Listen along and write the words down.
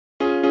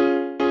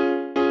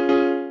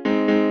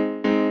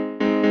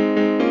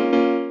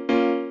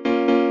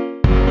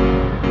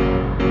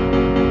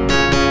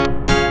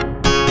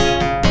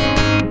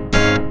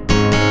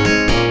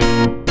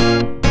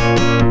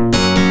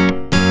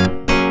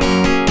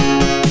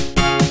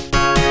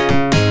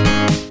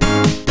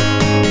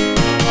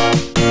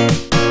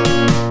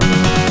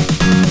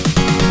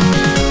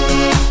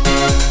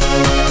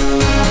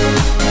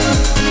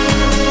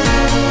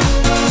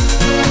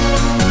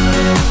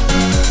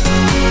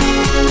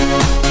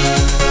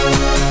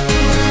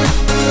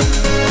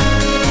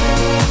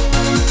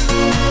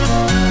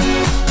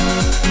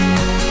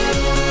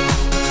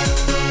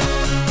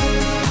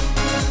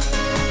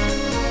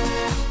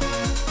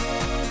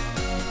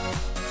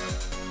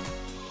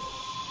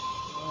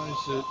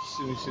Mr.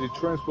 Sydney City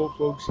Transport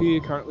folks here,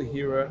 currently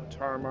here at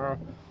Turramurra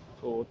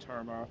for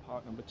Turramurra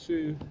Park number 2.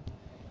 Here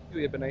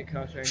we have an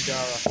 8-car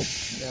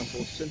Tangara down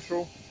for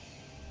Central,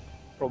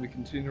 probably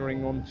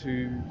continuing on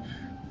to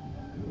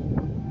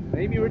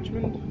maybe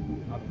Richmond,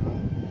 I don't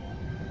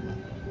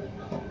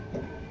know.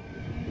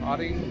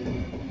 Harding,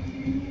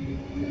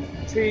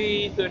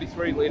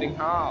 T33 leading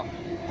half.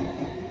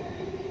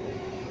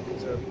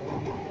 So,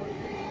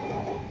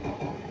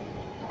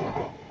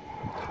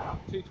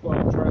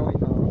 T12 trailing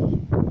half.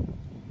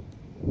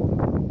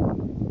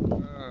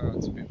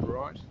 It's a bit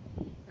bright.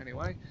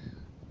 Anyway,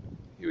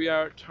 here we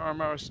are at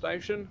Turramurra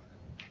Station.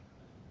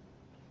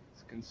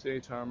 As you can see,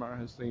 Turramurra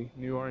has the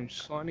new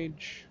orange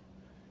signage,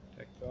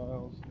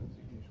 tactiles, as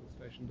the usual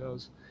station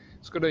does.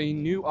 It's got a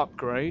new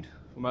upgrade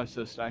for most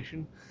of the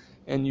station,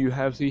 and you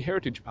have the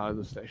heritage part of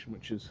the station,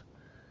 which is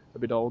a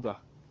bit older.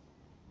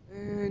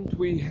 And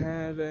we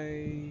have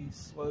a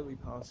slowly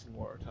passing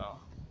Waratah.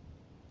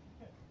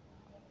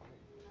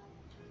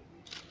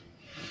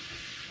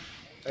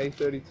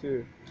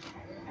 A32.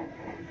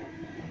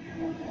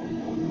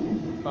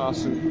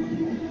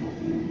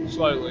 Passing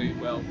slowly,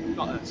 well,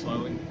 not that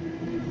slowly.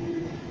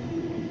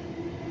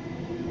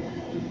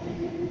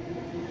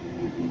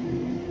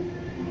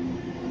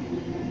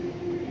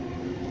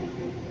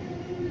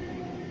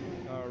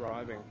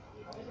 Arriving.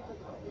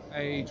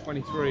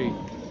 A23.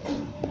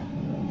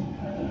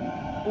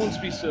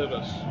 Hornsby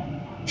service.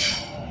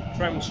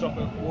 Train will stop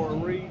at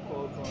Warrawee,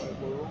 followed by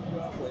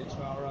Wahroonga,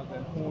 Waratahs,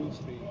 then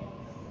Hornsby.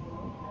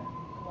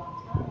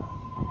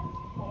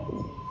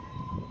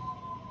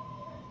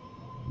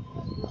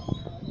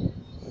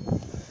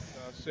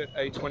 Set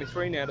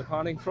A23 now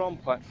departing from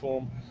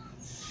platform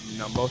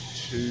number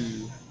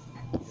 2.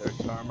 Go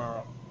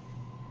Turramurra.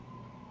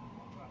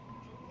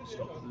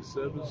 Stop for the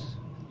service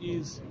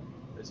is,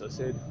 as I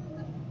said,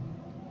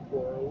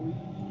 Warrawee.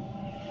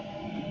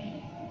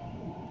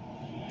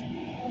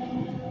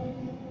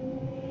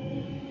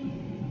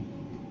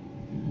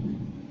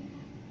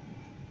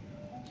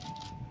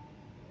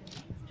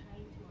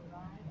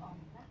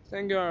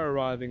 Tangaras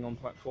arriving on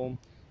platform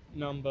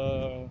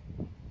number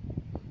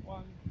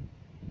 1.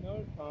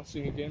 No,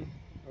 passing again.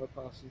 Another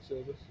passing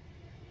service.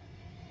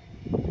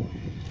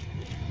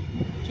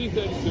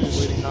 T32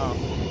 leading half.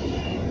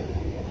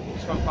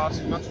 This one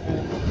passing much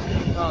more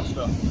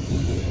faster.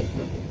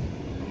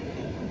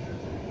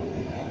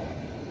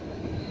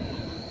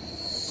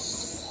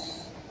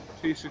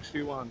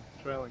 T61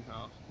 trailing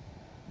half.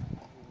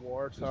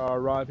 Waratahs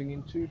arriving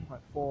into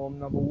platform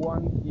number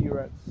 1 here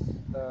at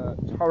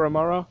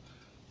Turramurra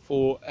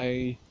for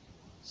a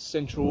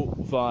Central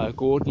via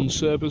Gordon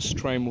service.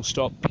 Train will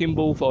stop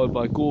Pymble, followed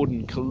by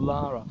Gordon,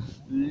 Colah,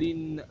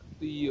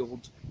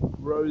 Linfield,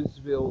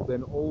 Roseville,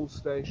 then all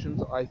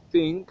stations, I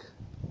think,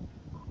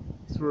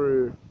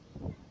 through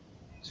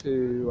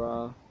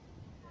to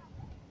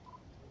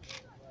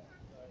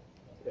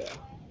yeah.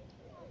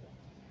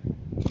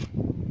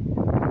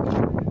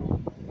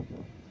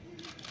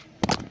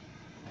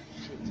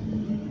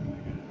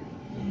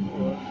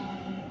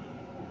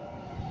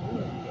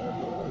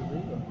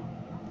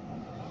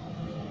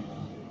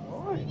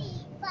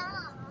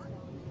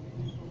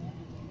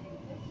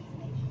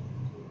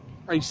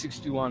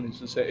 A61 is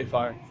the set, if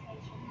I say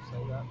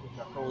that, which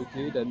I probably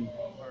did, and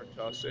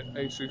Waratahs set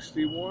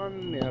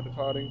A61 now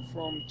departing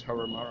from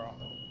Turramurra.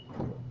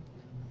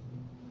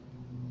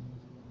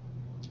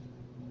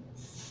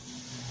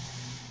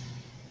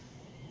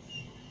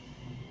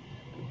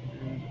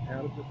 And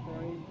out of the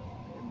frame,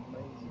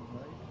 amazing,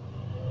 mate.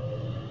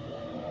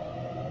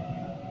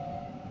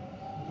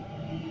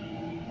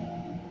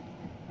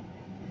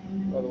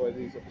 By the way,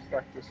 these are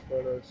practice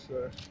photos,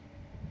 so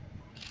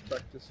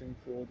practicing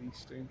for the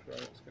steam train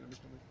that's going to be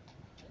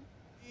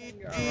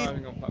coming.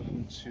 Arriving on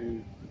platform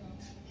 2.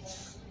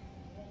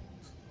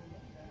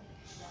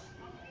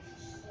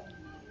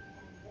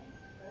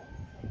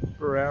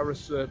 Barara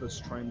service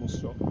train will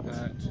stop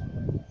at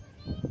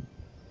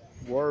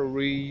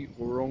Warrawee,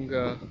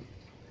 Wahroonga,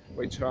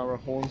 Waratahs,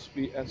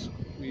 Hornsby,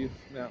 Asquith,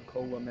 Mount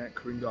Colah, Mount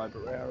Coringai,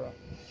 Barara.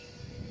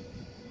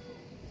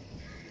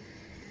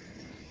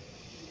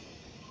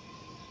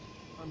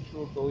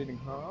 Unsure of the leading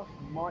half.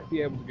 Might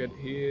be able to get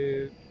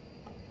here,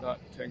 but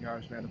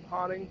Tangaras now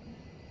departing.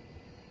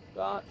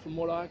 But from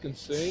what I can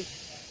see,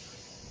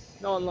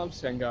 no one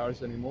loves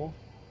Tangaras anymore.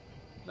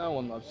 No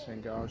one loves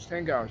Tangaras.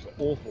 Tangaras are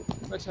awful.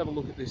 Let's have a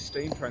look at this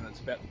steam train that's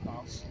about to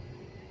pass.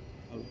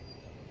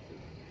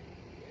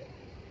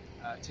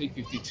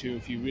 T52,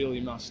 if you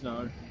really must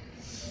know.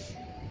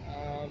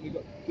 We've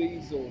got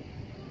diesel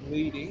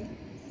leading,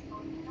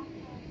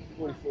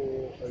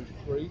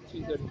 4403,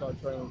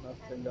 T35 trailing half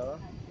Tangaras.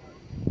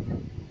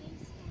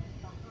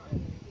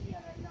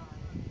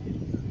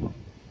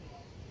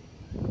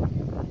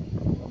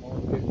 Come on,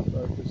 get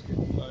focus, get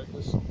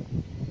focus.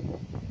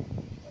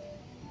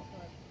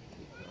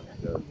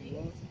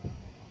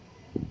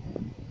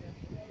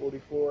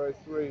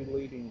 4403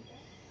 leading.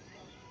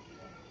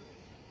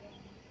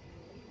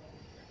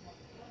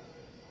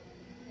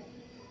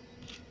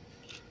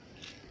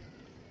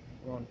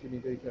 Come on, give me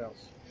details.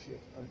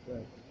 Shit,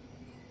 okay.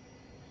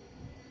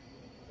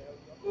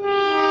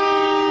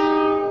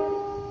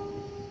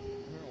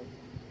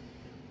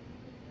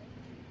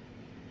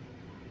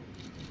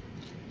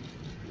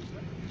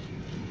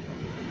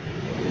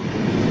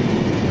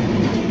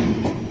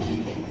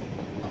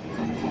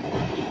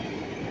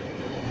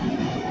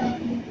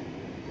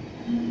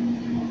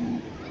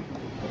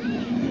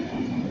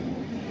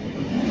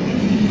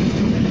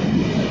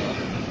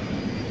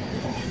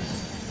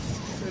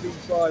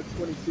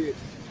 $35.26.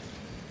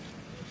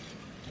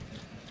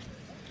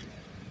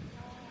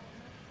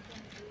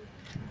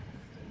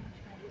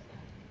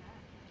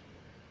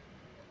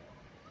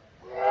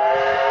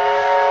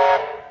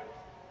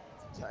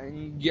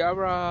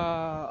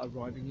 Tangara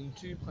arriving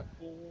into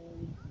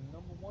platform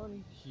number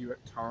 1 here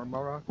at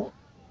Turramurra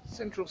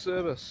Central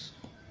Service.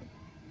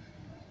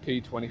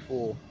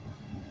 T24.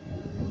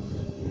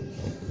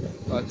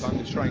 By the time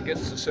this train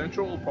gets to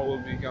Central, we'll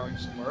probably be going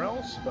somewhere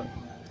else, but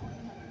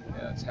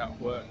yeah, that's how it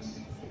works.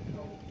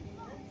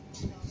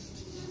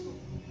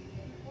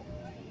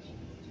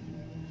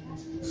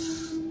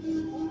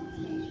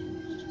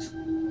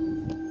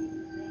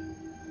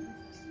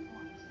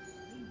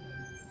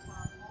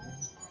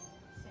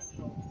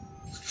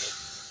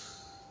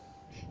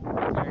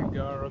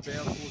 Tangaras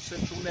bound for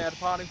Central now,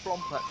 departing from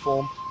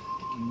platform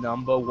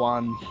number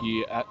 1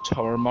 here at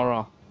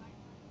Turramurra.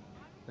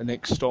 The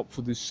next stop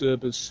for this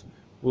service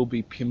will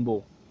be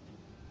Pymble.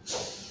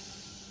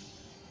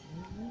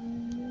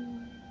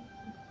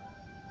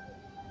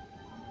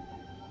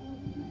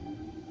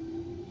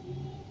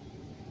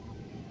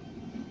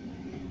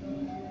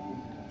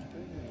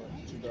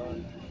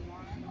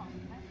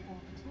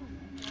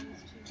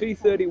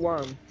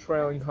 T31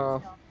 trailing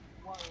half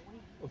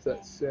of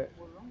that set.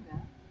 Wahroonga,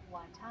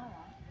 Waratahs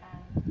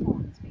and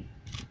Hornsby.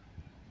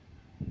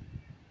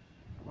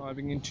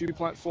 Arriving into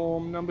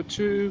platform number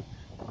 2,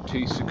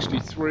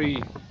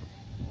 T63,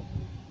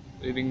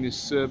 leading this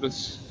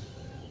service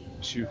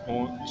to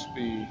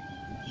Hornsby.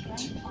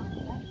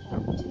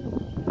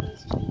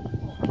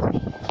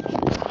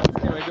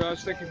 Anyway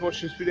guys, thank you for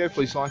watching this video.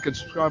 Please like and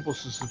subscribe.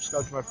 Also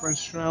subscribe to my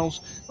friends'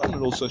 channels. I'm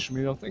on all social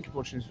media. Thank you for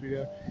watching this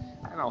video,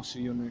 and I'll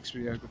see you in the next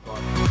video.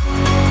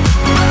 Goodbye.